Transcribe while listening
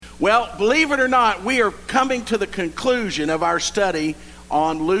Well, believe it or not, we are coming to the conclusion of our study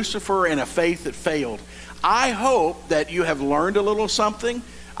on Lucifer and a faith that failed. I hope that you have learned a little something.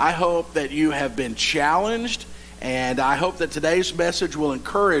 I hope that you have been challenged, and I hope that today's message will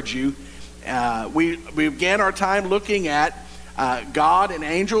encourage you. We began our time looking at God and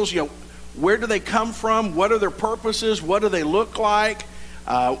angels. You know, where do they come from? What are their purposes? What do they look like?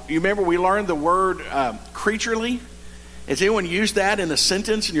 You remember we learned the word creaturely? Has anyone used that in a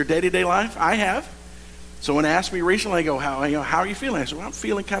sentence in your day-to-day life? I have. Someone asked me recently, I go, how are you feeling? I said, well, I'm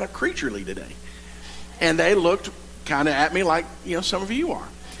feeling kind of creaturely today. And they looked kind of at me like, some of you are.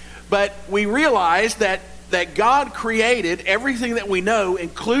 But we realized that God created everything that we know,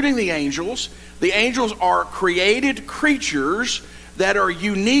 including the angels. The angels are created creatures that are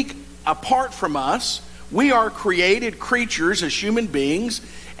unique apart from us. We are created creatures as human beings,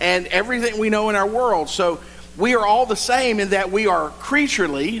 and everything we know in our world. So we are all the same in that we are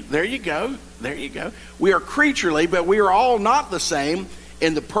creaturely. There you go. We are creaturely, but we are all not the same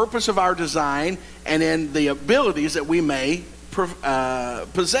in the purpose of our design and in the abilities that we may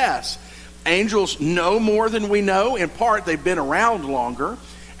possess. Angels know more than we know. In part, they've been around longer.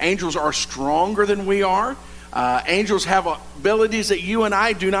 Angels are stronger than we are. Angels have abilities that you and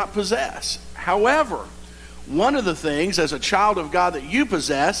I do not possess. However, one of the things as a child of God that you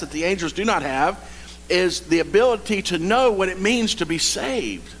possess that the angels do not have is the ability to know what it means to be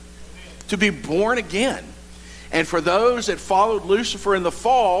saved, to be born again. And for those that followed Lucifer in the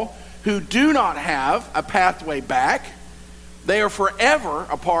fall who do not have a pathway back, they are forever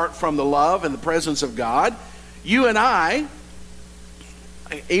apart from the love and the presence of God. You and I,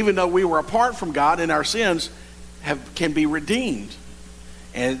 even though we were apart from God in our sins, can be redeemed.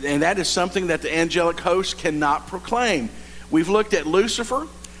 And that is something that the angelic host cannot proclaim. We've looked at Lucifer.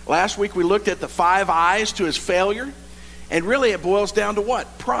 Last week we looked at the 5 eyes to his failure. And really it boils down to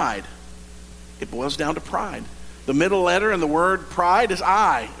what? Pride. It boils down to pride. The middle letter in the word pride is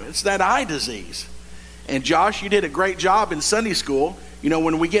I. It's that eye disease. And Josh, you did a great job in Sunday school.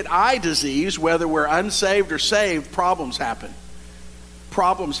 When we get eye disease, whether we're unsaved or saved, problems happen.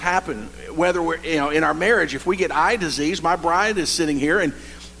 Problems happen. Whether we're, in our marriage, if we get eye disease, my bride is sitting here, and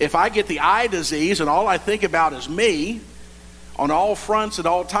if I get the eye disease and all I think about is me, on all fronts at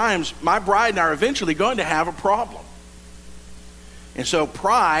all times, my bride and I are eventually going to have a problem. And so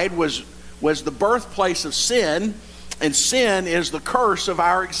pride was the birthplace of sin, and sin is the curse of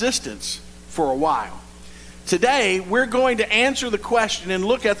our existence for a while. Today, we're going to answer the question and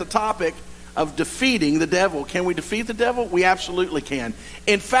look at the topic of defeating the devil. Can we defeat the devil? We absolutely can.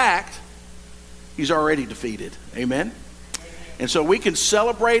 In fact, he's already defeated. Amen? And so we can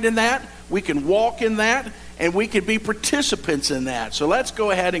celebrate in that, we can walk in that, and we can be participants in that. So let's go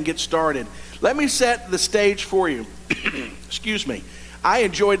ahead and get started. Let me set the stage for you. Excuse me. I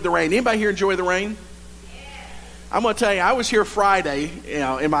enjoyed the rain. Anybody here enjoy the rain? I'm going to tell you, I was here Friday,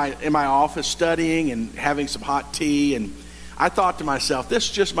 in my office studying and having some hot tea, and I thought to myself,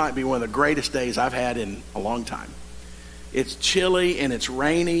 this just might be one of the greatest days I've had in a long time. It's chilly and it's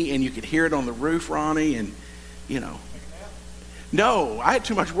rainy, and you could hear it on the roof, Ronnie, and No, I had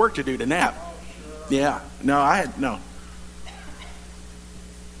too much work to do to nap. Yeah, I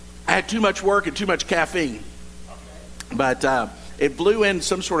had too much work and too much caffeine. But it blew in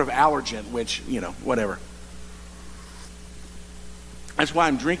some sort of allergen, which, whatever. That's why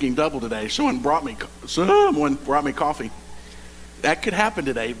I'm drinking double today. Someone brought me coffee. That could happen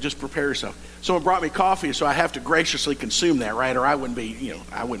today. Just prepare yourself. Someone brought me coffee, so I have to graciously consume that, right? Or I wouldn't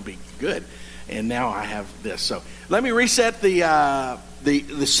be good. And now I have this. So let me reset the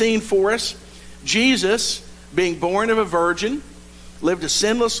scene for us. Jesus, being born of a virgin, lived a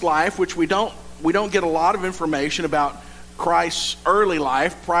sinless life, which we don't get a lot of information about Christ's early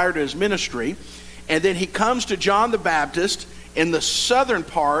life prior to his ministry. And then he comes to John the Baptist in the southern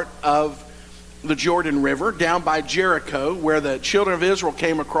part of the Jordan River, down by Jericho, where the children of Israel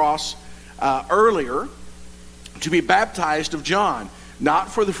came across earlier to be baptized of John,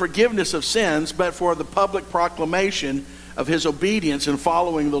 not for the forgiveness of sins, but for the public proclamation of his obedience in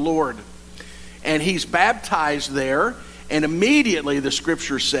following the Lord. And he's baptized there, and immediately the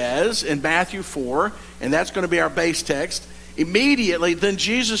scripture says in Matthew 4, and that's going to be our base text, immediately then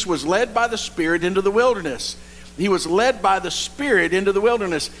Jesus was led by the Spirit into the wilderness. He was led by the Spirit into the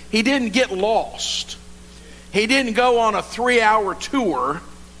wilderness. He didn't get lost. He didn't go on a 3-hour tour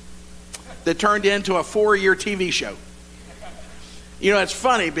that turned into a 4-year TV show. It's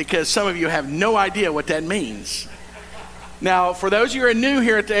funny because some of you have no idea what that means. Now, for those of you who are new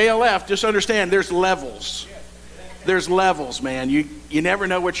here at the ALF, just understand there's levels. There's levels, man. You never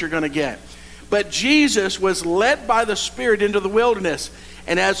know what you're going to get. But Jesus was led by the Spirit into the wilderness.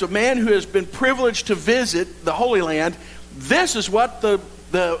 And as a man who has been privileged to visit the Holy Land, this is what the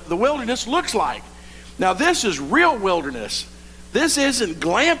wilderness looks like. Now, this is real wilderness. This isn't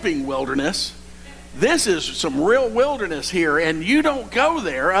glamping wilderness. This is some real wilderness here, and you don't go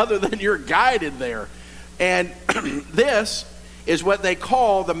there other than you're guided there. And this is what they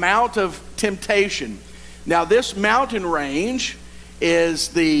call the Mount of Temptation. Now, this mountain range is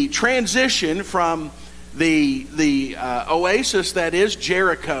the transition from the oasis that is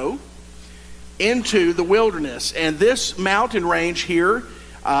Jericho into the wilderness. And this mountain range here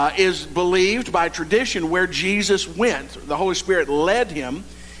is believed by tradition where Jesus went. The Holy Spirit led him,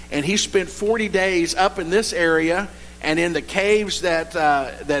 and he spent 40 days up in this area and in the caves that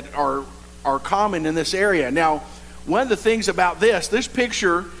are common in this area. Now, one of the things about this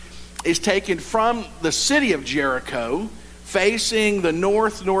picture is taken from the city of Jericho, facing the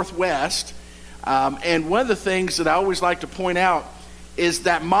northwest. And one of the things that I always like to point out is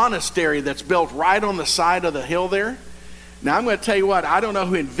that monastery that's built right on the side of the hill there. Now, I'm going to tell you what, I don't know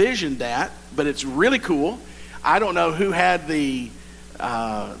who envisioned that, but it's really cool. I don't know who had the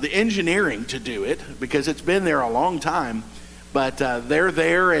engineering to do it, because it's been there a long time. But they're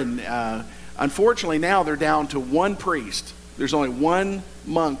there, and unfortunately now they're down to one priest. There's only one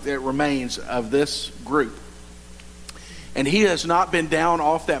monk that remains of this group. And he has not been down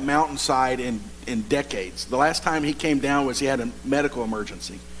off that mountainside in decades. The last time he came down was he had a medical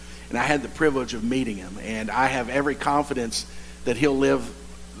emergency. And I had the privilege of meeting him. And I have every confidence that he'll live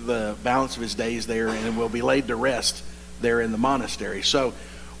the balance of his days there and will be laid to rest there in the monastery. So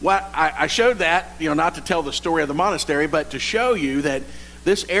what I showed that, not to tell the story of the monastery, but to show you that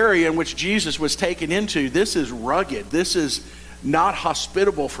this area in which Jesus was taken into, this is rugged. This is not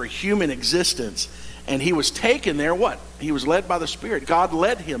hospitable for human existence. And he was taken there, what? He was led by the Spirit. God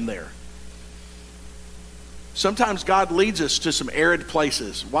led him there. Sometimes God leads us to some arid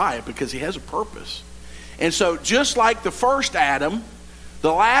places. Why? Because he has a purpose. And so just like the first Adam,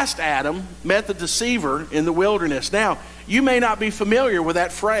 the last Adam met the deceiver in the wilderness. Now, you may not be familiar with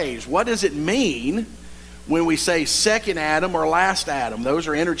that phrase. What does it mean when we say second Adam or last Adam? Those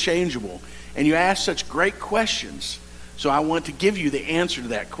are interchangeable. And you ask such great questions. So I want to give you the answer to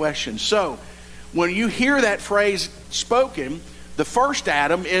that question. So when you hear that phrase spoken, the first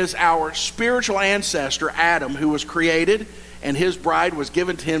Adam is our spiritual ancestor, Adam, who was created, and his bride was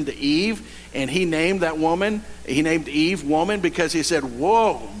given to him, to Eve, and he named that woman, he named Eve woman, because he said,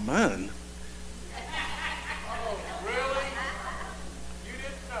 whoa, man. Oh, really? You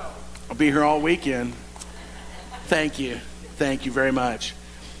didn't know? I'll be here all weekend. Thank you very much.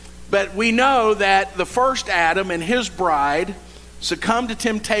 But we know that the first Adam and his bride succumbed to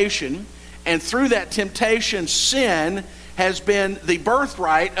temptation, and through that temptation, sin has been the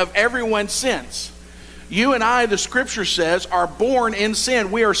birthright of everyone since. You and I, the scripture says, are born in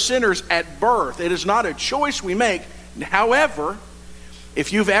sin. We are sinners at birth. It is not a choice we make. However,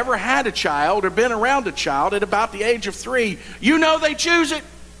 if you've ever had a child or been around a child at about the age of 3, you know they choose it.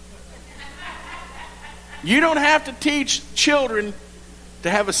 You don't have to teach children to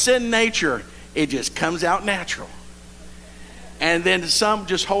have a sin nature. It just comes out natural. And then some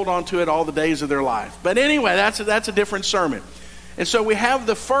just hold on to it all the days of their life. But anyway, that's a different sermon. And so we have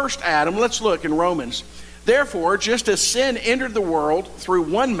the first Adam. Let's look in Romans. Therefore, just as sin entered the world through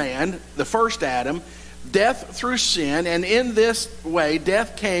one man, the first Adam, death through sin, and in this way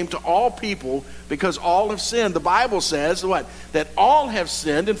death came to all people because all have sinned. The Bible says what? That all have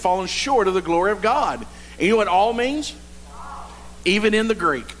sinned and fallen short of the glory of God. And you know what all means? Even in the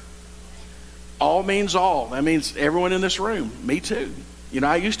Greek. All means all. That means everyone in this room. Me too.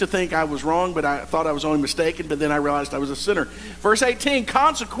 I used to think I was wrong, but I thought I was only mistaken, but then I realized I was a sinner. Verse 18,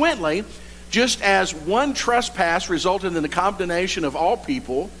 consequently, just as one trespass resulted in the condemnation of all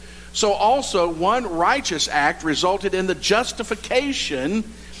people, so also one righteous act resulted in the justification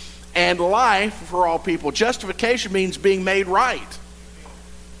and life for all people. Justification means being made right.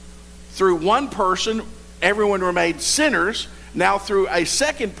 Through one person, everyone were made sinners. Now through a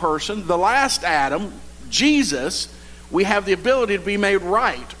second person, the last Adam, Jesus, we have the ability to be made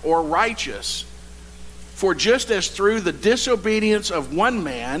right or righteous. For just as through the disobedience of one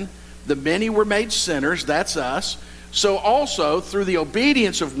man, the many were made sinners, that's us, so also through the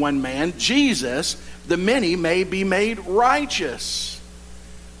obedience of one man, Jesus, the many may be made righteous.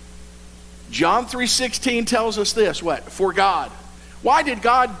 John 3:16 tells us this, what? For God. Why did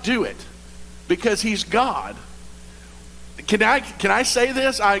God do it? Because he's God. Can I say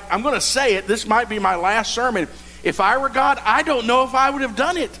this? I'm going to say it. This might be my last sermon. If I were God, I don't know if I would have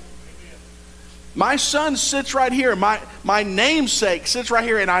done it. My son sits right here. My namesake sits right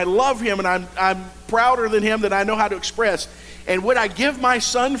here, and I love him, and I'm prouder than him that I know how to express. And would I give my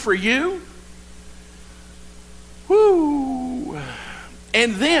son for you? Whoo.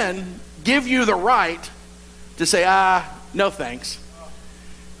 And then give you the right to say, no thanks.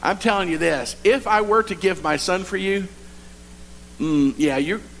 I'm telling you this, if I were to give my son for you, yeah,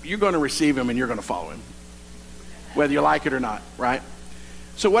 you're going to receive him and you're going to follow him, whether you like it or not, right?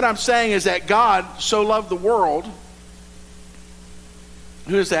 So what I'm saying is that God so loved the world.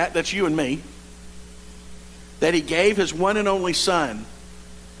 Who is that? That's you and me. That he gave his one and only son,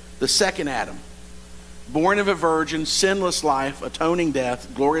 the second Adam, born of a virgin, sinless life, atoning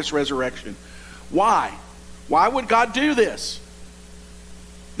death, glorious resurrection. Why? Why would God do this?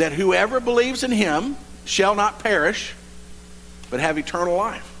 That whoever believes in him shall not perish, but have eternal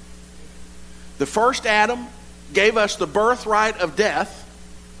life. The first Adam gave us the birthright of death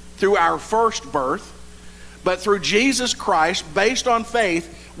through our first birth, but through Jesus Christ, based on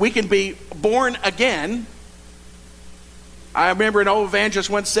faith, we can be born again. I remember an old evangelist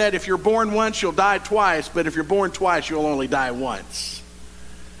once said, if you're born once, you'll die twice, but if you're born twice, you'll only die once.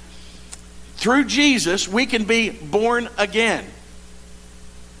 Through Jesus, we can be born again.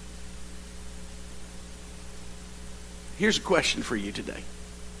 Here's a question for you today.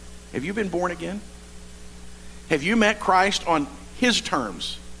 Have you been born again? Have you met Christ on his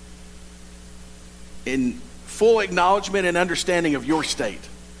terms, in full acknowledgement and understanding of your state?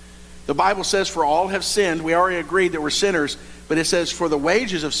 The Bible says, for all have sinned. We already agreed that we're sinners, but it says, for the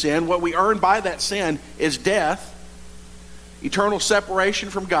wages of sin, what we earn by that sin is death, eternal separation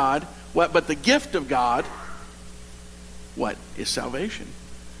from God. But the gift of God, what is salvation?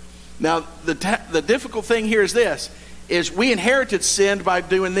 Now, the difficult thing here is this, is we inherited sin by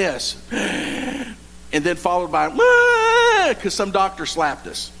doing this, and then followed by, because some doctor slapped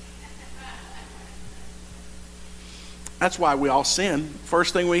us. That's why we all sin.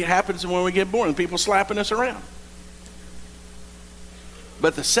 First thing happens when we get born, people slapping us around.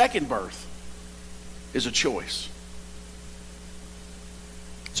 But the second birth is a choice.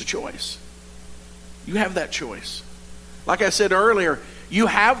 It's a choice. You have that choice. Like I said earlier, you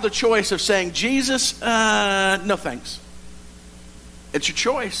have the choice of saying, Jesus, no thanks. It's your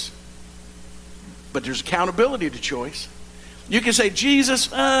choice. But there's accountability to choice. You can say,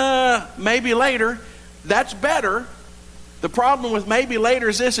 Jesus, maybe later. That's better. The problem with maybe later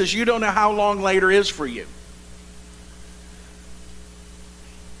is this, is you don't know how long later is for you.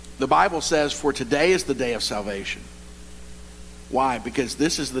 The Bible says, for today is the day of salvation. Why? Because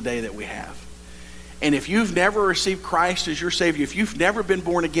this is the day that we have. And if you've never received Christ as your Savior, if you've never been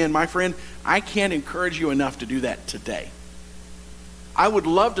born again, my friend, I can't encourage you enough to do that today. I would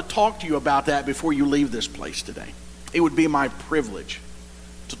love to talk to you about that before you leave this place today. It would be my privilege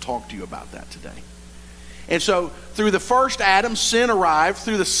to talk to you about that today. And so through the first Adam, sin arrived.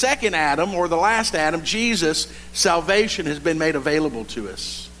 Through the second Adam, or the last Adam, Jesus, salvation has been made available to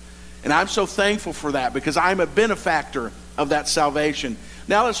us. And I'm so thankful for that, because I'm a benefactor of that salvation.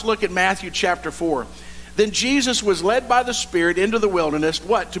 Now let's look at Matthew chapter 4. Then Jesus was led by the Spirit into the wilderness,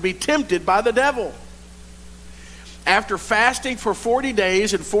 what? To be tempted by the devil. After fasting for 40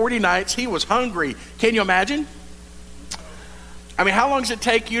 days and 40 nights, he was hungry. Can you imagine? I mean, how long does it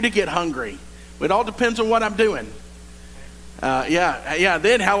take you to get hungry? It all depends on what I'm doing.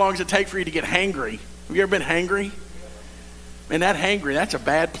 Then how long does it take for you to get hangry? Have you ever been hangry? Man, that's a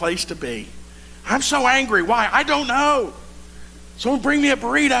bad place to be. I'm so angry. Why? I don't know. Someone bring me a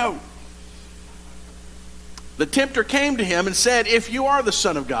burrito. The tempter came to him and said, if you are the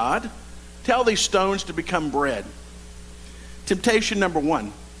Son of God, tell these stones to become bread. Temptation number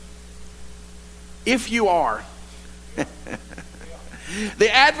one. If you are.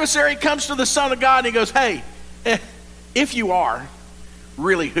 The adversary comes to the Son of God and he goes, hey, if you are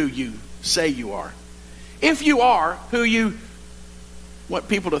really who you say you are, if you are who you want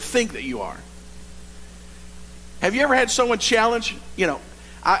people to think that you are. Have you ever had someone challenge?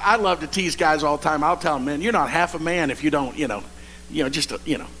 I love to tease guys all the time. I'll tell them, man, you're not half a man if you don't,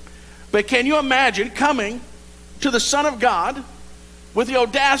 But can you imagine coming to the Son of God with the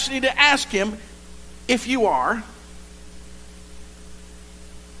audacity to ask him, if you are?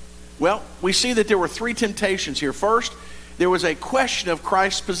 Well, we see that there were three temptations here. First, there was a question of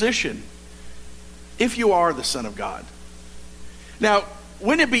Christ's position. If you are the Son of God. Now,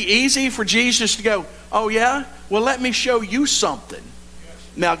 wouldn't it be easy for Jesus to go, oh yeah? Well, let me show you something.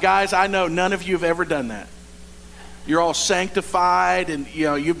 Now, guys, I know none of you have ever done that. You're all sanctified and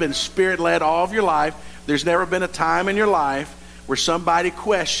you've been Spirit-led all of your life. There's never been a time in your life where somebody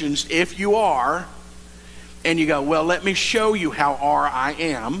questions if you are, and you go, well, let me show you how I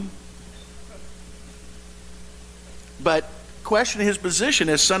am. But question his position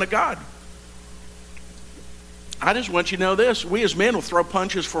as Son of God. I just want you to know this. We as men will throw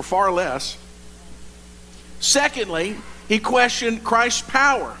punches for far less. Secondly, he questioned Christ's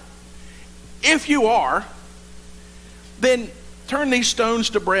power. If you are, then turn these stones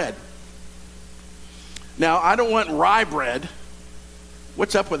to bread. Now, I don't want rye bread.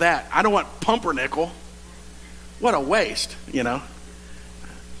 What's up with that? I don't want pumpernickel. What a waste, you know.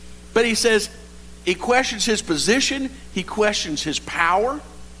 But he says, he questions his position. He questions his power.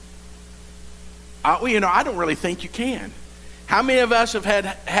 I don't really think you can. How many of us have had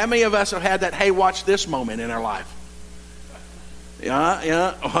that, hey, watch this moment in our life?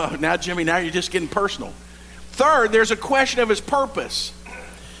 Yeah. Oh, now, Jimmy, now you're just getting personal. Third, there's a question of his purpose.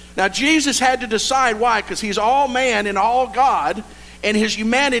 Now, Jesus had to decide why, because he's all man and all God, and his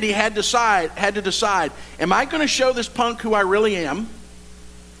humanity had to decide, am I going to show this punk who I really am?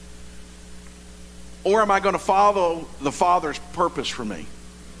 Or am I going to follow the Father's purpose for me?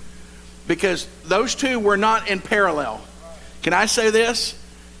 Because those two were not in parallel. Can I say this?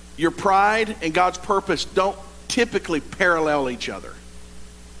 Your pride and God's purpose don't typically parallel each other.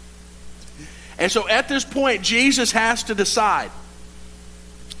 And so at this point, Jesus has to decide,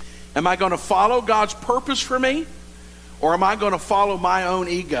 am I going to follow God's purpose for me? Or am I going to follow my own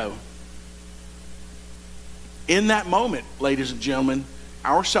ego? In that moment, ladies and gentlemen,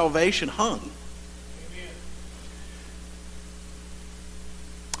 our salvation hung.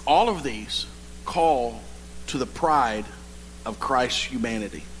 All of these call to the pride of Christ's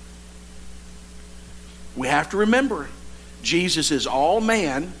humanity. We have to remember, Jesus is all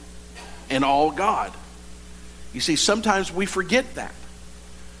man and all God. You see, sometimes we forget that.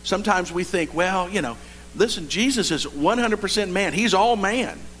 Sometimes we think, well, listen, Jesus is 100% man. He's all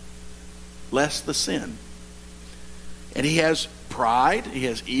man, less the sin. And he has pride, he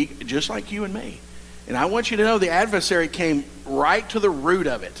has ego, just like you and me. And I want you to know the adversary came right to the root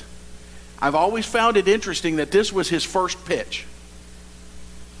of it. I've always found it interesting that this was his first pitch.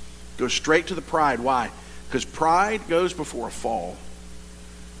 Goes straight to the pride. Why? Because pride goes before a fall.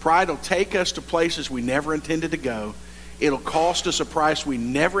 Pride will take us to places we never intended to go. It'll cost us a price we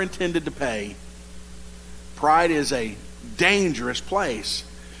never intended to pay. Pride is a dangerous place.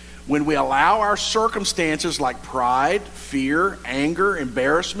 When we allow our circumstances like pride, fear, anger,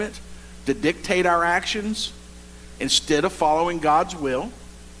 embarrassment to dictate our actions instead of following God's will,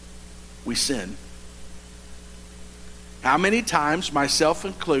 we sin. How many times, myself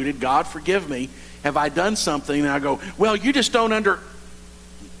included, God forgive me, have I done something and I go, well, you just don't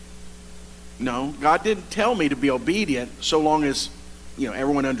No, God didn't tell me to be obedient so long as,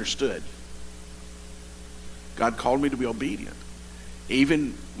 everyone understood. God called me to be obedient.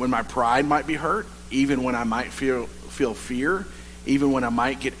 Even when my pride might be hurt, even when I might feel fear, even when I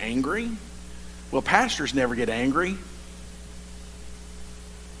might get angry. Well, pastors never get angry.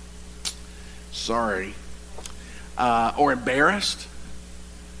 Sorry. Or embarrassed.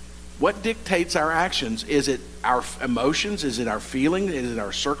 What dictates our actions? Is it our emotions? Is it our feelings? Is it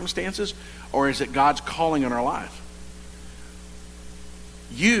our circumstances? Or is it God's calling on our life?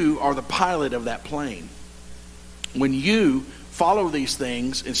 You are the pilot of that plane. When you follow these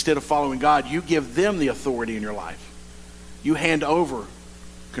things instead of following God, you give them the authority in your life. You hand over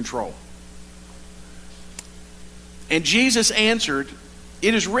control. And Jesus answered,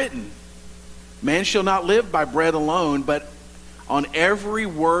 it is written, man shall not live by bread alone, but on every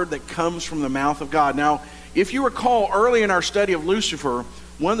word that comes from the mouth of God. Now, if you recall early in our study of Lucifer,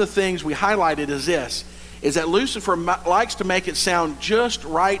 one of the things we highlighted is that Lucifer likes to make it sound just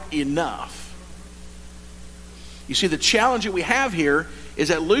right enough. You see, the challenge that we have here is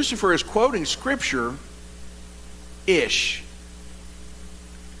that Lucifer is quoting Scripture-ish.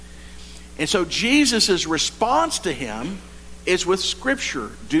 And so Jesus' response to him is with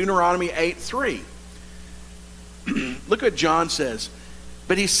Scripture, Deuteronomy 8:3. Look what John says.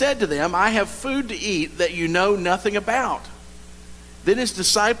 But he said to them, I have food to eat that you know nothing about. Then his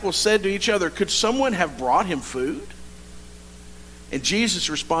disciples said to each other, could someone have brought him food? And Jesus'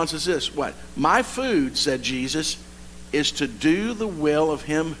 response is this, what? My food, said Jesus, is to do the will of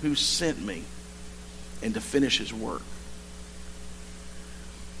him who sent me and to finish his work.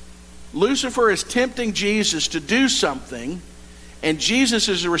 Lucifer is tempting Jesus to do something, and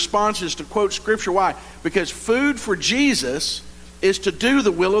Jesus' response is to quote Scripture. Why? Because food for Jesus is to do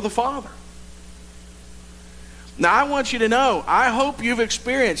the will of the Father. Now, I want you to know, I hope you've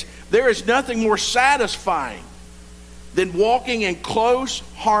experienced, there is nothing more satisfying than walking in close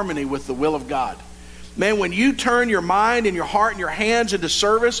harmony with the will of God. Man, when you turn your mind and your heart and your hands into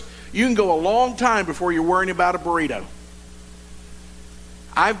service, you can go a long time before you're worrying about a burrito.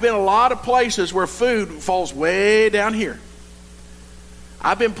 I've been a lot of places where food falls way down here.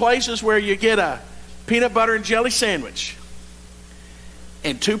 I've been places where you get peanut butter and jelly sandwich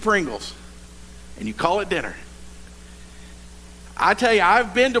and 2 Pringles, and you call it dinner. I tell you,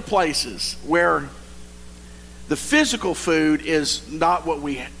 I've been to places where the physical food is not what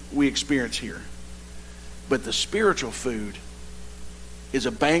we experience here, but the spiritual food is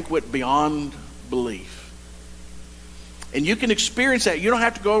a banquet beyond belief. And you can experience that. You don't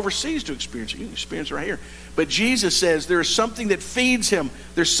have to go overseas to experience it. You can experience it right here. But Jesus says there's something that feeds him.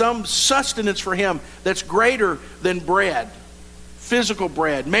 There's some sustenance for him that's greater than bread, physical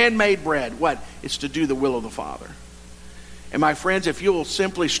bread, man-made bread. What? It's to do the will of the Father. And my friends, if you will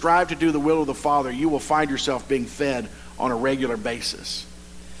simply strive to do the will of the Father, you will find yourself being fed on a regular basis.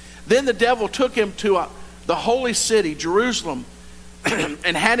 Then the devil took him to the holy city, Jerusalem,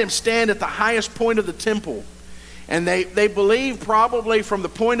 and had him stand at the highest point of the temple. And they believe probably from the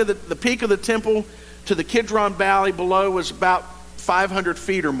point of the peak of the temple to the Kidron Valley below was about 500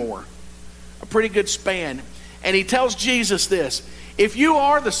 feet or more. A pretty good span. And he tells Jesus this: if you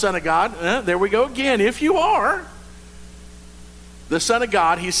are the Son of God, there we go again, if you are the Son of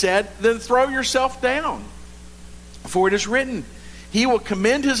God, he said, then throw yourself down. For it is written, he will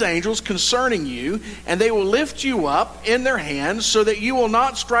commend his angels concerning you, and they will lift you up in their hands so that you will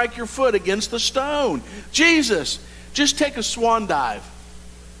not strike your foot against the stone. Jesus, just take a swan dive.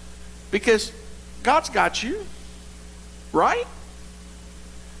 Because God's got you, right?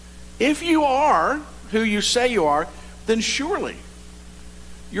 If you are who you say you are, then surely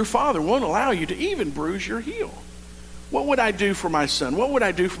your Father won't allow you to even bruise your heel. What would I do for my son? What would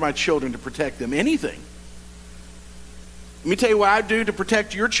I do for my children to protect them? Anything. Let me tell you what I do to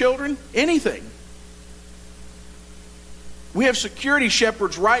protect your children. Anything. We have security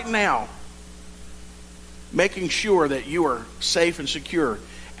shepherds right now making sure that you are safe and secure.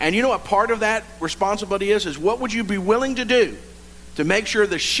 And you know what part of that responsibility is what would you be willing to do to make sure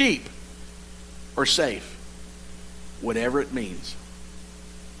the sheep are safe? Whatever it means.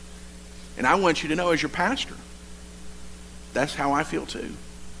 And I want you to know, as your pastor, that's how I feel too.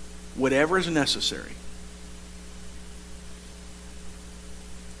 Whatever is necessary.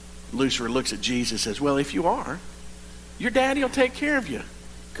 Lucifer looks at Jesus and says, well, if you are, your daddy will take care of you.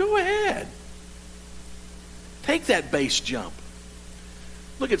 Go ahead. Take that base jump.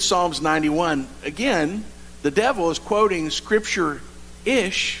 Look at Psalms 91. Again, the devil is quoting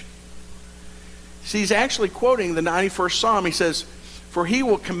scripture-ish. See, he's actually quoting the 91st Psalm. He says, for he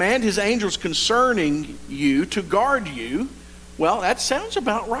will command his angels concerning you to guard you. Well, that sounds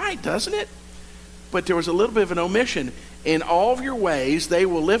about right, doesn't it? But there was a little bit of an omission. In all of your ways, they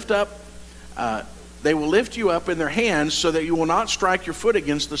will lift you up in their hands so that you will not strike your foot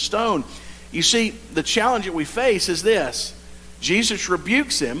against the stone. You see, the challenge that we face is this. Jesus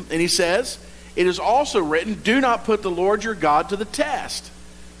rebukes him, and he says, it is also written, do not put the Lord your God to the test.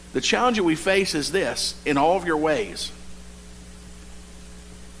 The challenge that we face is this: in all of your ways.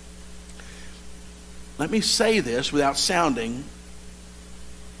 Let me say this without sounding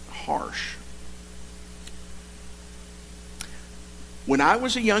harsh. When I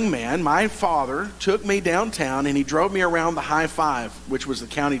was a young man, my father took me downtown and he drove me around the High Five, which was the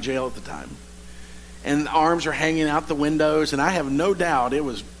county jail at the time. And the arms are hanging out the windows, and I have no doubt it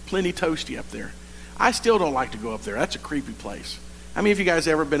was plenty toasty up there. I still don't like to go up there. That's a creepy place. How many of you guys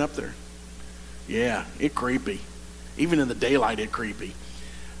ever been up there? Yeah, it's creepy. Even in the daylight, it's creepy.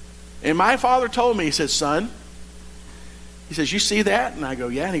 And my father told me, he says, son, he says, you see that? And I go,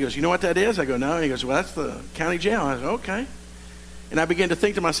 yeah. And he goes, you know what that is? I go, no. And he goes, well, that's the county jail. I said, okay. And I began to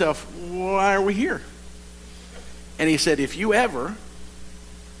think to myself, why are we here? And he said, if you ever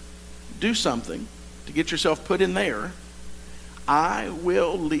do something to get yourself put in there, I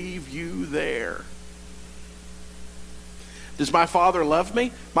will leave you there. Does my father love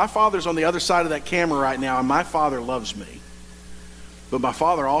me? My father's on the other side of that camera right now, and my father loves me. But my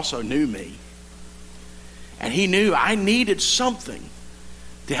father also knew me. And he knew I needed something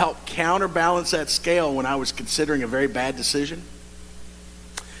to help counterbalance that scale when I was considering a very bad decision.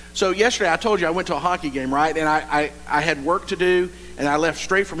 So yesterday I told you I went to a hockey game, right? And I had work to do, and I left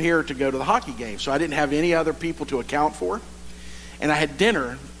straight from here to go to the hockey game. So I didn't have any other people to account for. And I had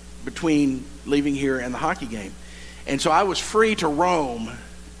dinner between leaving here and the hockey game. And so I was free to roam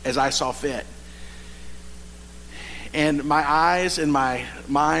as I saw fit. And my eyes and my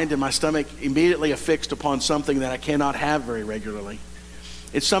mind and my stomach immediately affixed upon something that I cannot have very regularly.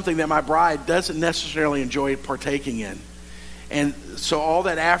 It's something that my bride doesn't necessarily enjoy partaking in. And so all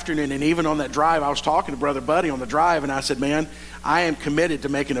that afternoon, and even on that drive, I was talking to Brother Buddy on the drive, and I said, man, I am committed to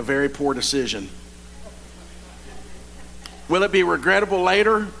making a very poor decision. Will it be regrettable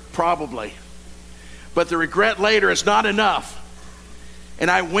later? Probably. But the regret later is not enough.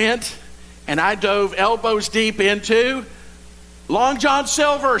 And I went, And I dove elbows deep into Long John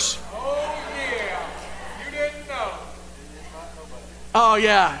Silver's. Oh, yeah. You didn't know. Oh,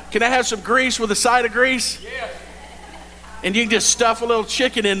 yeah. Can I have some grease with a side of grease? Yes. And you can just stuff a little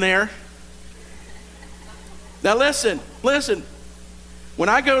chicken in there. Now listen. When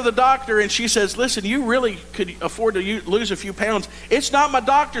I go to the doctor and she says, listen, you really could afford to lose a few pounds. It's not my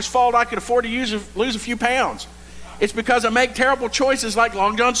doctor's fault I could afford to lose a few pounds. It's because I make terrible choices like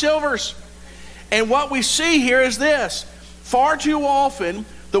Long John Silver's. And what we see here is this. Far too often,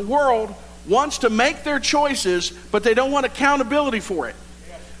 the world wants to make their choices, but they don't want accountability for it.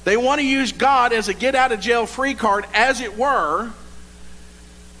 They want to use God as a get-out-of-jail-free card, as it were,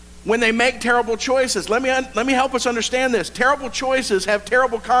 when they make terrible choices. Let me help us understand this. Terrible choices have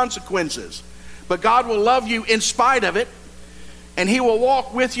terrible consequences, but God will love you in spite of it, and He will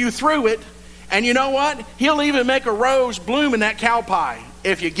walk with you through it. And you know what? He'll even make a rose bloom in that cow pie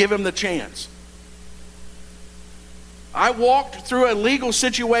if you give Him the chance. I walked through a legal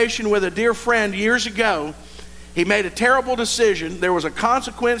situation with a dear friend years ago. He made a terrible decision. There was a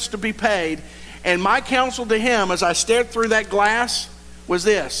consequence to be paid. And my counsel to him as I stared through that glass was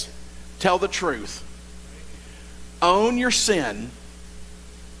this: tell the truth. Own your sin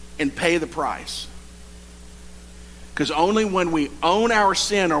and pay the price. Because only when we own our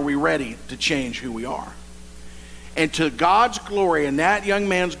sin are we ready to change who we are. And to God's glory and that young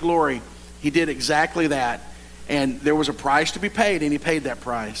man's glory, he did exactly that. And there was a price to be paid, and he paid that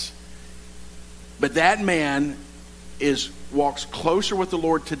price. But that man walks closer with the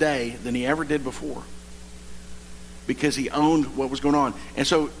Lord today than he ever did before, because he owned what was going on. And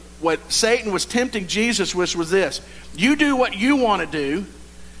so what Satan was tempting Jesus with was this: you do what you want to do,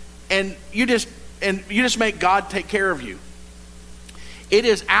 and you just make God take care of you. It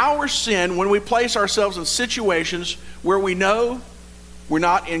is our sin when we place ourselves in situations where we know we're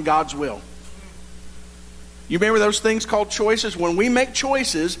not in God's will. You remember those things called choices? When we make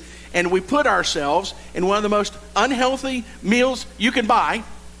choices and we put ourselves in one of the most unhealthy meals you can buy,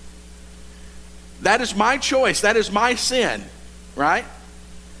 that is my choice. That is my sin, right?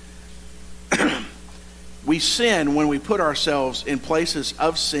 We sin when we put ourselves in places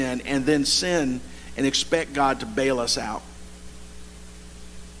of sin and then sin and expect God to bail us out.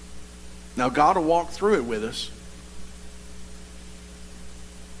 Now, God will walk through it with us.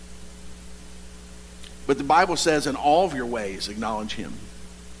 But the Bible says, in all of your ways, acknowledge Him.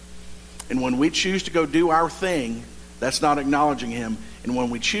 And when we choose to go do our thing, that's not acknowledging Him. And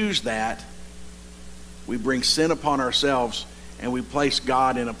when we choose that, we bring sin upon ourselves, and we place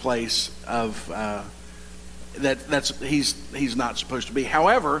God in a place of He's not supposed to be.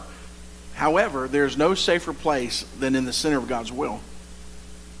 However, there's no safer place than in the center of God's will.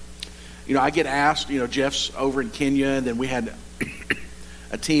 You know, I get asked, Jeff's over in Kenya, and then we had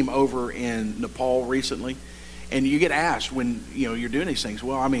a team over in Nepal recently, and you get asked when you're doing these things,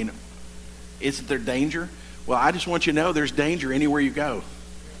 well, I mean, isn't there danger? Well, I just want you to know there's danger anywhere you go.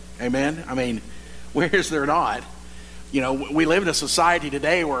 Amen? I mean, where is there not? We live in a society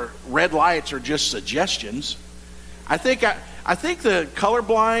today where red lights are just suggestions. I think the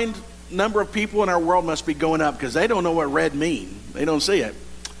colorblind number of people in our world must be going up, because they don't know what red mean. They don't see it.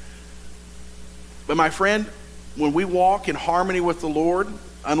 But my friend, when we walk in harmony with the Lord,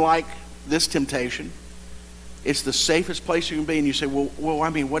 unlike this temptation, it's the safest place you can be. And you say, well, I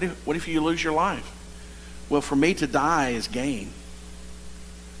mean, what if you lose your life? Well, for me to die is gain.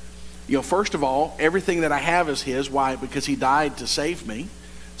 First of all, everything that I have is His. Why? Because He died to save me.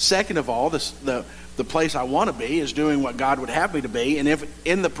 Second of all, the place I want to be is doing what God would have me to be. And if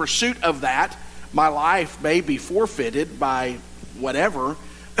in the pursuit of that, my life may be forfeited by whatever,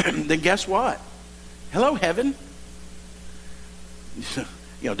 then guess what? Hello, heaven.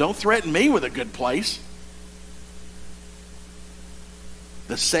 Don't threaten me with a good place.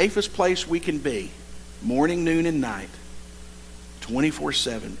 The safest place we can be, morning, noon, and night,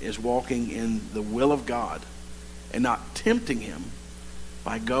 24/7, is walking in the will of God and not tempting Him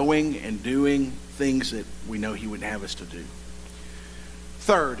by going and doing things that we know He wouldn't have us to do.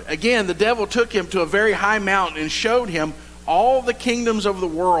 Third, again, the devil took him to a very high mountain and showed him all the kingdoms of the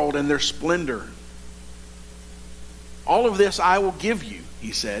world and their splendor. All of this I will give you,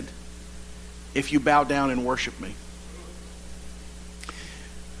 he said, if you bow down and worship me.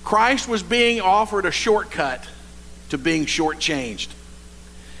 Christ was being offered a shortcut to being shortchanged.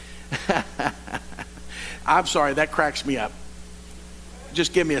 I'm sorry, that cracks me up.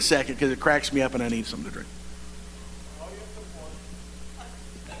 Just give me a second, because it cracks me up and I need something to drink.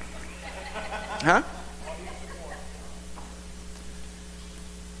 Huh?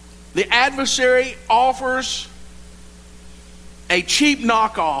 The adversary offers a cheap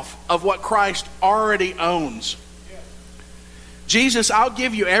knockoff of what Christ already owns. Jesus, I'll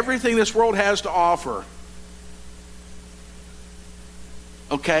give you everything this world has to offer.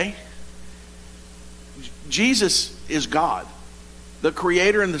 Okay? Jesus is God, the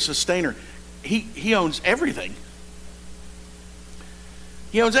creator and the sustainer. He owns everything.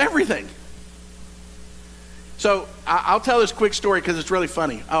 He owns everything. So I'll tell this quick story because it's really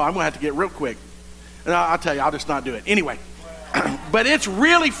funny. Oh, I'm going to have to get real quick. No, I'll tell you, I'll just not do it. Anyway, but it's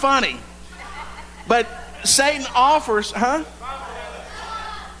really funny. But Satan offers, huh?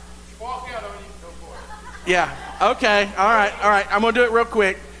 Yeah, okay, all right. I'm going to do it real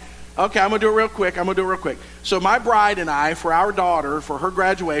quick. So my bride and I, for our daughter, for her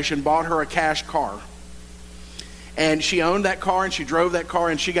graduation, bought her a cash car. And she owned that car, and she drove that car,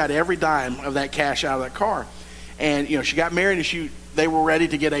 and she got every dime of that cash out of that car. And, she got married, and they were ready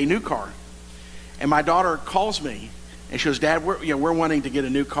to get a new car. And my daughter calls me, and she goes, Dad, we're wanting to get a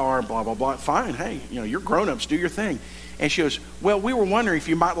new car, blah, blah, blah. Fine, hey, you're grown-ups, do your thing. And she goes, well, we were wondering if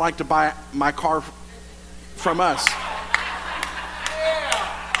you might like to buy my car from us.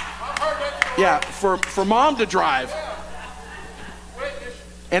 Yeah, for Mom to drive.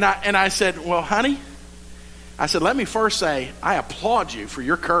 And I said, well, honey, I said, let me first say, I applaud you for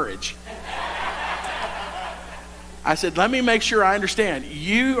your courage. I said, let me make sure I understand.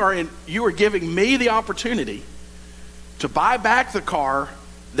 You are giving me the opportunity to buy back the car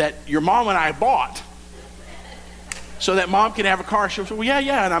that your mom and I bought so that Mom can have a car. She said, well,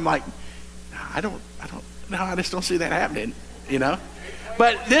 yeah. And I'm like, I just don't see that happening,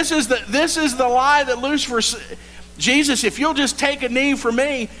 But this is the lie that Lucifer, Jesus, if you'll just take a knee for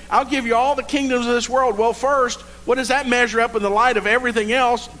me, I'll give you all the kingdoms of this world. Well, first, what does that measure up in the light of everything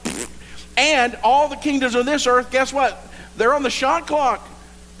else? And all the kingdoms of this earth, guess what? They're on the shot clock.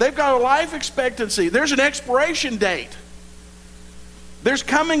 They've got a life expectancy. There's an expiration date. There's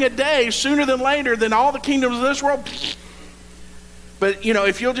coming a day sooner than later than all the kingdoms of this world. But,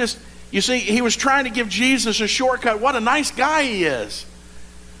 if you'll just, you see, he was trying to give Jesus a shortcut. What a nice guy he is.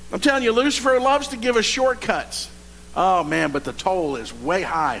 I'm telling you, Lucifer loves to give us shortcuts. Oh, man, but the toll is way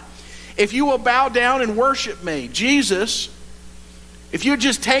high. If you will bow down and worship me, Jesus, if you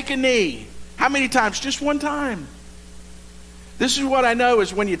just take a knee, how many times? Just one time. This is what I know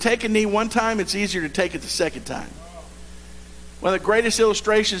is when you take a knee one time, it's easier to take it the second time. One of the greatest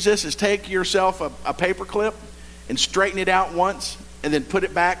illustrations of this is take yourself a paper clip and straighten it out once and then put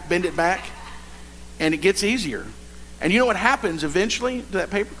it back, bend it back, and it gets easier. And you know what happens eventually to that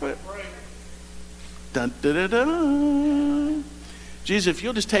paper clip? Dun, dun, dun, dun. Jesus, if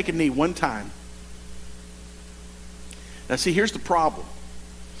you'll just take a knee one time. Now see, here's the problem.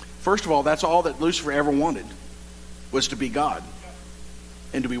 First of all, that's all that Lucifer ever wanted, was to be God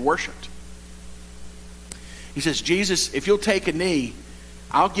and to be worshiped. He says, Jesus, if you'll take a knee,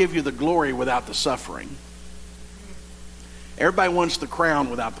 I'll give you the glory without the suffering. Everybody wants the crown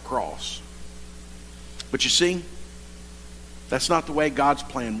without the cross. But you see, that's not the way God's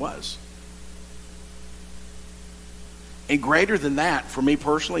plan was. And greater than that, for me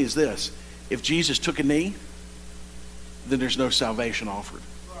personally, is this. If Jesus took a knee, then there's no salvation offered.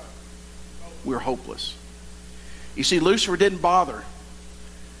 We're hopeless. You see, Lucifer didn't bother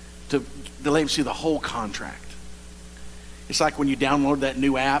to let him see the whole contract. It's like when you download that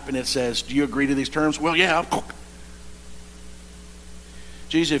new app and it says, do you agree to these terms? Well, yeah.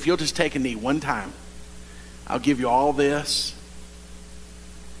 Jesus, if you'll just take a knee one time, I'll give you all this.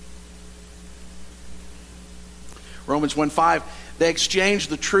 Romans 1:5, they exchanged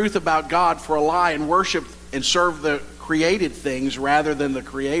the truth about God for a lie and worshiped and served the created things rather than the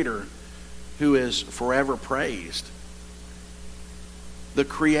Creator, who is forever praised. The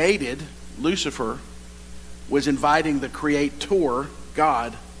created, Lucifer, was inviting the Creator,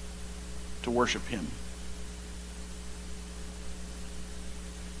 God, to worship him.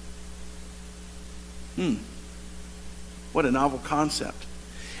 What a novel concept.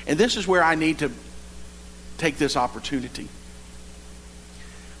 And this is where I need to take this opportunity.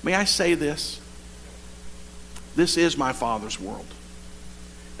 May I say this? This is my Father's world.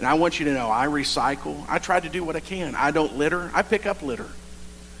 And I want you to know, I recycle. I try to do what I can. I don't litter. I pick up litter.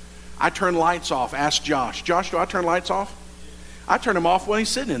 I turn lights off. Ask Josh. Josh, do I turn lights off? I turn them off when he's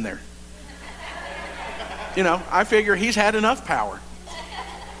sitting in there. I figure he's had enough power.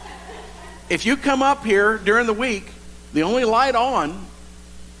 If you come up here during the week, the only light on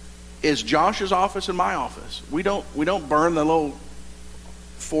is Josh's office and my office. We don't burn the little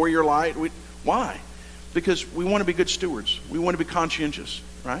foyer light. Why? Because we want to be good stewards. We want to be conscientious,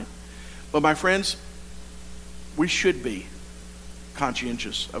 right? But my friends, we should be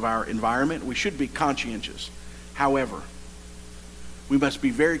conscientious of our environment. We should be conscientious. However, we must be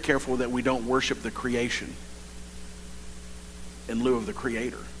very careful that we don't worship the creation in lieu of the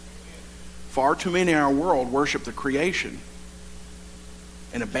Creator. Far too many in our world worship the creation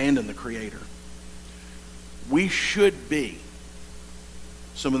and abandon the Creator. We should be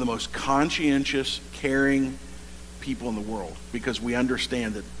some of the most conscientious, caring people in the world because we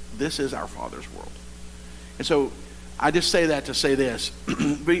understand that this is our Father's world. And so I just say that to say this.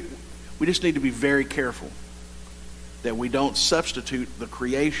 We just need to be very careful that we don't substitute the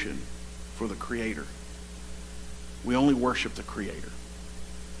creation for the Creator. We only worship the Creator.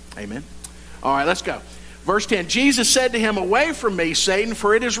 Amen? All right, let's go. Verse 10, Jesus said to him, "Away from me, Satan,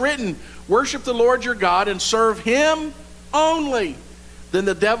 for it is written, worship the Lord your God and serve him only." Then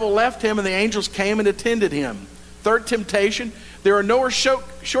the devil left him and the angels came and attended him. Third temptation, there are no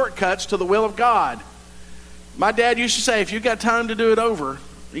shortcuts to the will of God. My dad used to say, if you got time to do it over,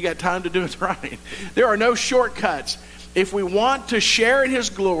 you got time to do it right. There are no shortcuts. If we want to share in his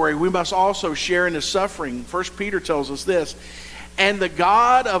glory, we must also share in his suffering. 1 Peter tells us this. And the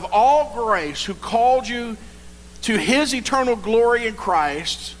God of all grace, who called you to his eternal glory in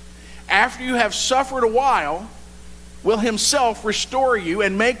Christ, after you have suffered a while, will himself restore you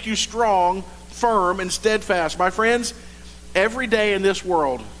and make you strong, firm, and steadfast. My friends, every day in this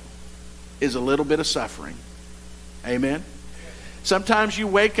world is a little bit of suffering. Amen? Sometimes you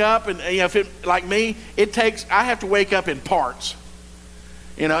wake up and, if it, like me, I have to wake up in parts.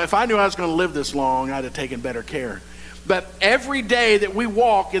 If I knew I was going to live this long, I'd have taken better care. But every day that we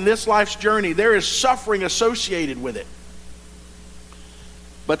walk in this life's journey, there is suffering associated with it.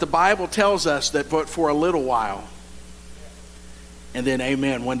 But the Bible tells us that but for a little while, and then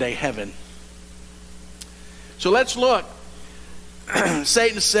amen, one day heaven. So let's look.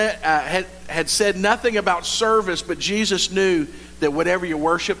 Satan had said nothing about service, but Jesus knew that whatever you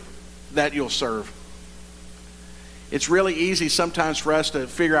worship, that you'll serve. It's really easy sometimes for us to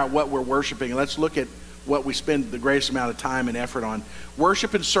figure out what we're worshiping. Let's look at what we spend the greatest amount of time and effort on.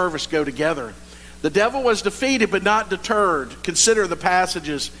 Worship and service go together. The devil was defeated but not deterred. Consider the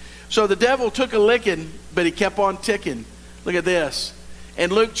passages. So the devil took a licking, but he kept on ticking. Look at this.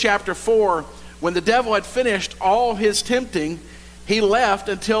 In Luke chapter 4, when the devil had finished all his tempting, he left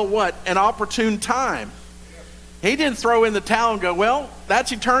until what? An opportune time. He didn't throw in the towel and go, well,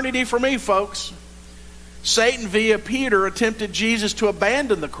 that's eternity for me, folks. Satan via Peter attempted Jesus to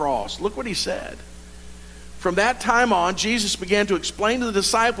abandon the cross. Look what he said. From that time on, Jesus began to explain to the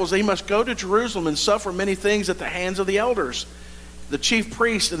disciples that he must go to Jerusalem and suffer many things at the hands of the elders, the chief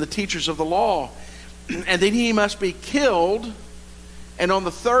priests, and the teachers of the law. And then he must be killed, and on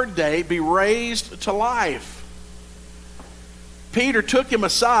the third day be raised to life. Peter took him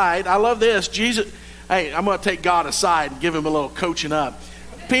aside. I love this. Hey, I'm going to take God aside and give him a little coaching up.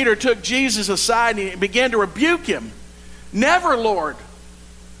 Peter took Jesus aside and he began to rebuke him. Never, Lord.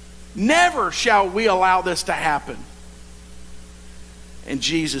 Never shall we allow this to happen. And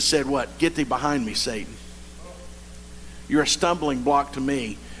Jesus said what? Get thee behind me, Satan. You're a stumbling block to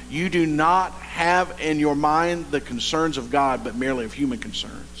me. You do not have in your mind the concerns of God, but merely of human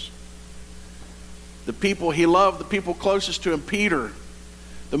concerns. The people he loved, the people closest to him, Peter,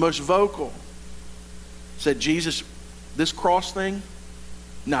 the most vocal, said, Jesus, this cross thing,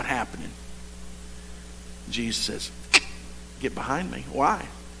 not happening. Jesus says, get behind me. Why?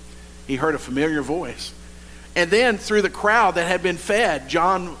 He heard a familiar voice. And then through the crowd that had been fed,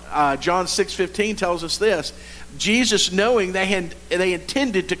 John 6:15 tells us this. Jesus, knowing they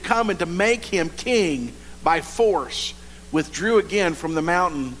intended to come and to make him king by force, withdrew again from the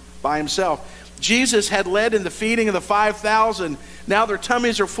mountain by himself. Jesus had led in the feeding of the 5,000. Now their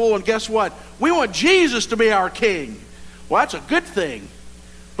tummies are full, and guess what? We want Jesus to be our king. Well, that's a good thing.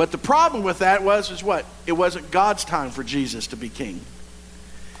 But the problem with that is what? It wasn't God's time for Jesus to be king.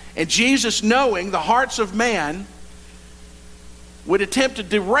 And Jesus, knowing the hearts of man, would attempt to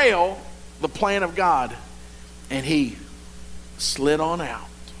derail the plan of God. And he slid on out.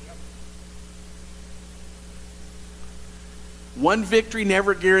 One victory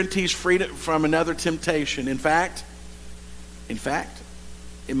never guarantees freedom from another temptation. In fact,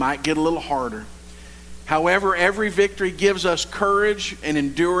 it might get a little harder. However, every victory gives us courage and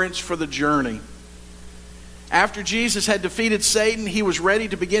endurance for the journey. After Jesus had defeated Satan, he was ready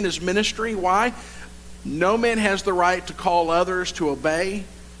to begin his ministry. Why? No man has the right to call others to obey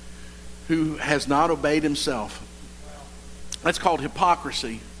who has not obeyed himself. That's called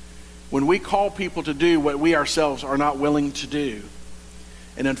hypocrisy. When we call people to do what we ourselves are not willing to do.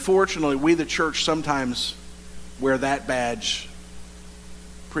 And unfortunately, we the church sometimes wear that badge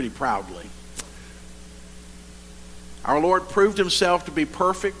pretty proudly. Our Lord proved himself to be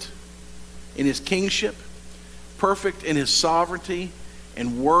perfect in his kingship, perfect in his sovereignty,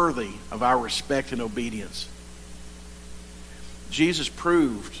 and worthy of our respect and obedience. Jesus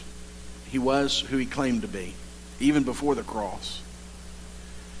proved he was who he claimed to be, even before the cross.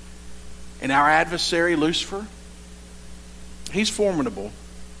 And our adversary, Lucifer, he's formidable,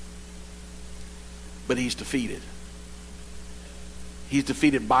 but he's defeated. He's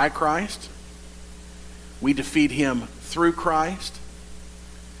defeated by Christ. We defeat him through Christ.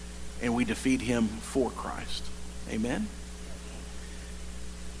 And we defeat him for Christ. Amen?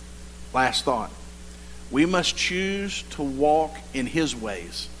 Last thought. We must choose to walk in his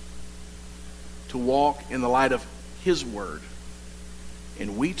ways, to walk in the light of his word.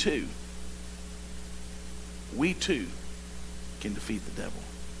 And we too can defeat the devil.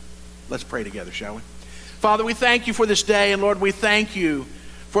 Let's pray together, shall we? Father, we thank you for this day, and Lord, we thank you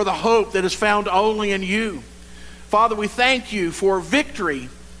for the hope that is found only in you. Father, we thank you for victory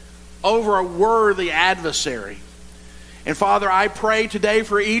over a worthy adversary. And Father, I pray today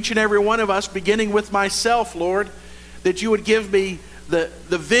for each and every one of us, beginning with myself, Lord, that you would give me the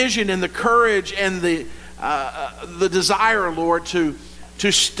vision and the courage and the desire, Lord, to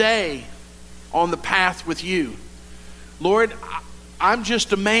stay on the path with you. Lord, I'm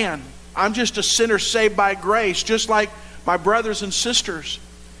just a man. I'm just a sinner saved by grace, just like my brothers and sisters.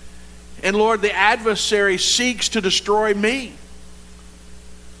 And Lord, the adversary seeks to destroy me,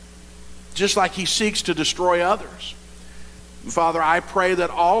 just like he seeks to destroy others. Father, I pray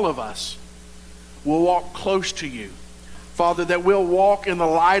that all of us will walk close to you. Father, that we'll walk in the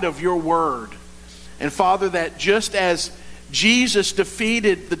light of your word. And Father, that just as Jesus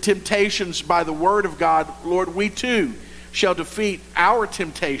defeated the temptations by the word of God, Lord, we too shall defeat our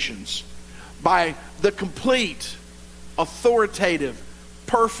temptations by the complete, authoritative,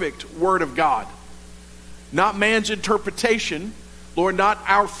 perfect word of God. Not man's interpretation, Lord, not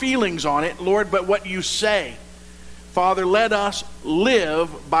our feelings on it, Lord, but what you say. Father, let us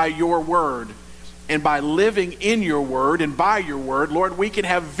live by your word. And by living in your word and by your word, Lord, we can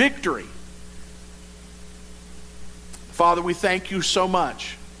have victory. Father, we thank you so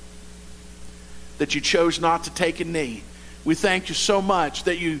much that you chose not to take a knee. We thank you so much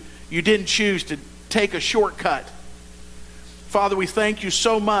that you didn't choose to take a shortcut. Father, we thank you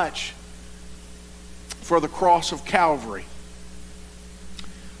so much for the cross of Calvary,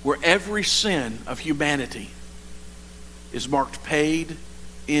 where every sin of humanity is marked paid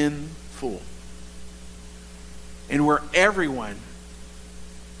in full. And where everyone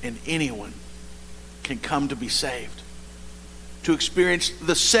and anyone can come to be saved, to experience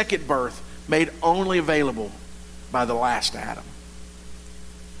the second birth made only available by the last Adam.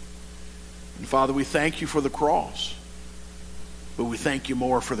 And Father, we thank you for the cross, but we thank you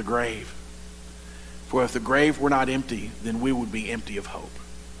more for the grave. For if the grave were not empty, then we would be empty of hope.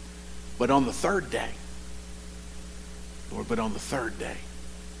 But on the third day, Lord,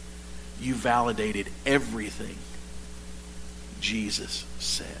 you validated everything Jesus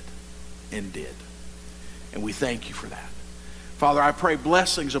said and did. And we thank you for that. Father, I pray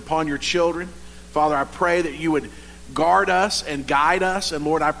blessings upon your children. Father, I pray that you would guard us and guide us. And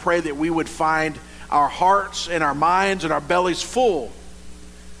Lord, I pray that we would find our hearts and our minds and our bellies full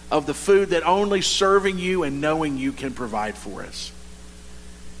of the food that only serving you and knowing you can provide for us.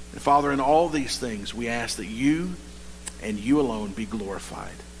 And Father, in all these things, we ask that you and you alone be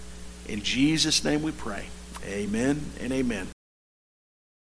glorified. In Jesus' name we pray. Amen and amen.